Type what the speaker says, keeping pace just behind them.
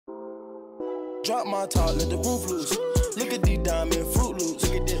Drop my top, let the roof loose. Look at these diamond Fruit Loops.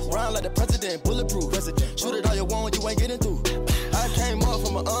 Look at this, round like the president, bulletproof. Shoot it all you want, you ain't getting through. I came up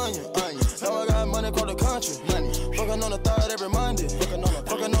from an onion. Now I got money across the country. Fucking on the third every Monday.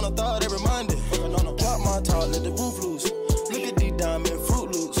 Fucking on the third every Monday. Drop my top, let the roof loose. Look at these diamond Fruit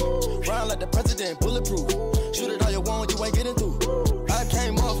Loops. Round like the president, bulletproof. Shoot it all you want, you ain't getting through. I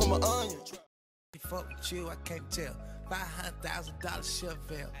came up from an onion. Fuck with you, I can't tell. $500,000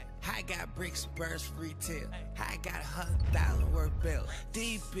 Chevelle. I got bricks and birds for retail. I got $100,000 worth bill.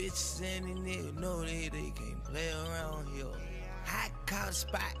 These bitches and these niggas know they can't play around here. I call the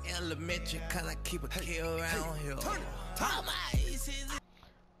spot elementary cause I keep a kill around here.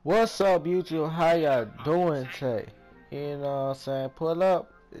 What's up, YouTube? How y'all doing today? You know what I'm saying? Pull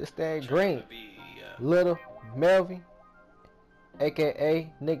up. It's that green. Little Melvin, aka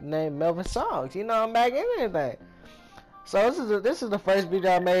nickname Melvin Songs. You know I'm back in anything. So this is the first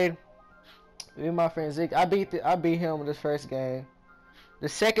video I made with my friend Zeke. I beat him in this first game. The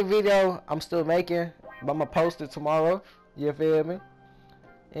second video I'm still making, but I'm gonna post it tomorrow. You feel me?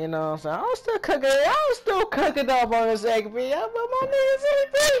 You know what I'm saying? I'm still cooking up on the second video, but my nigga he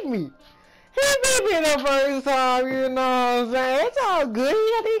beat me. He beat me the first time, you know what I'm saying? It's all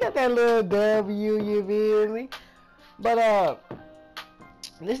good. He got that little W, you feel me? But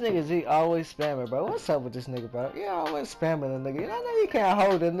this nigga Z always spamming, bro. What's up with this nigga, bro? You always spamming a nigga. I know you can't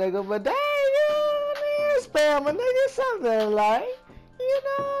hold a nigga, but dang, you spam a nigga something like, you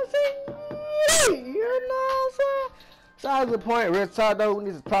know what I'm saying? You know what I'm saying? So that's the point. Real talk though. We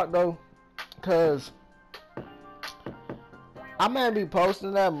need to talk though, cause I might be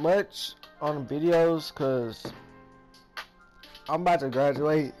posting that much on the videos, cause I'm about to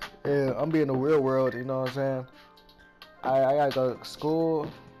graduate and I'm being in the real world. You know what I'm saying? I gotta go to school,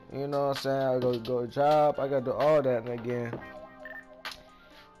 you know what I'm saying? I gotta go to job, I gotta do all that again.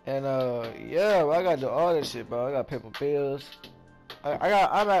 And yeah, I gotta do all that shit, bro. I gotta pay my bills. I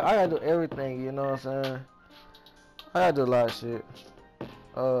gotta do everything, you know what I'm saying? I gotta do a lot of shit.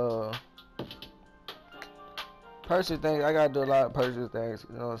 Personal things, I gotta do a lot of personal things,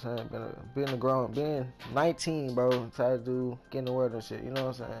 you know what I'm saying? Being 19, bro, try to do getting the word and shit, you know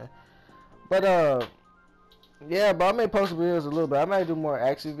what I'm saying? But yeah, but I may post videos a little bit. I might do more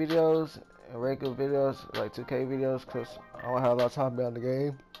action videos and regular videos, like 2K videos, because I don't have a lot of time to be on the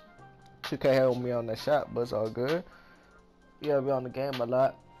game. 2K helped me on that shot, but it's all good. Yeah, be on the game a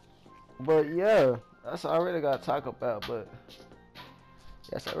lot. But yeah, that's all I really got to talk about. But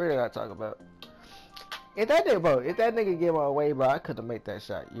that's all I really got to talk about. If that nigga get my way, bro, I could have made that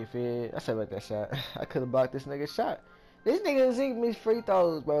shot. You feel? I said about that shot. I could have blocked this nigga's shot. This nigga Zeke miss free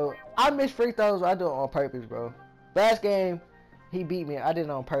throws, bro. I miss free throws, I do it on purpose, bro. Last game, he beat me. I did it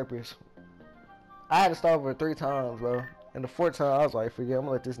on purpose. I had to start over 3 times, bro. And the 4th time, I was like, forget, I'm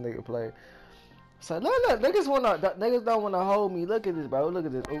gonna let this nigga play. So look, niggas don't wanna hold me. Look at this, bro. Look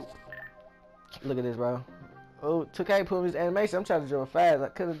at this. Ooh. Look at this, bro. Oh, 2K put in his animation. I'm trying to drill fast. I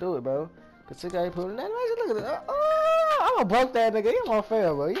couldn't do it, bro. Cause 2K put in animation. Look at this. Oh, I'm gonna broke that nigga. He won't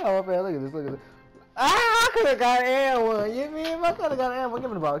fail, bro. He won't fail. Look at this. Look at this. I could have got an one. You mean? I could have got an one.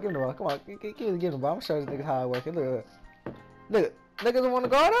 Give me the ball. Give me the ball. Come on. Give me the ball. I'm gonna show this niggas how I work. Look. Niggas don't want to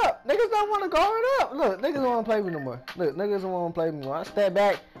guard up. Niggas don't want to guard up. Look. Niggas don't want to play with me no more. Look. Niggas don't want to play with me no more. I step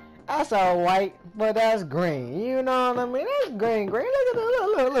back. That's all white, but that's green. You know what I mean? That's green. Look at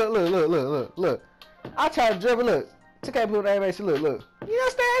that. Look. I try to dribble. Look. 2K put the animation. Look. You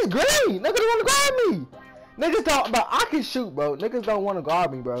understand? It's green. Niggas don't want to guard me. Niggas don't. But I can shoot, bro. Niggas don't want to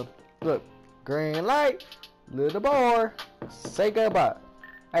guard me, bro. Look. Green light, little boy, say goodbye.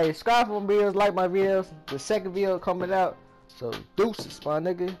 Hey, subscribe for my videos, like my videos. The second video coming out, so deuces, my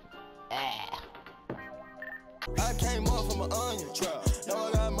nigga. I came up from an onion. Now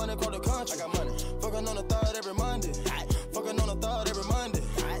I got money across the country. I got money. Fucking on the third every Monday. Fucking on the third every Monday.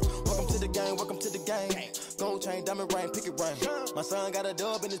 Welcome to the game. Welcome to the game. Gold chain, diamond ring, picket ring. My son got a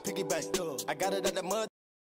dub in his piggy bank. I got it at the mud.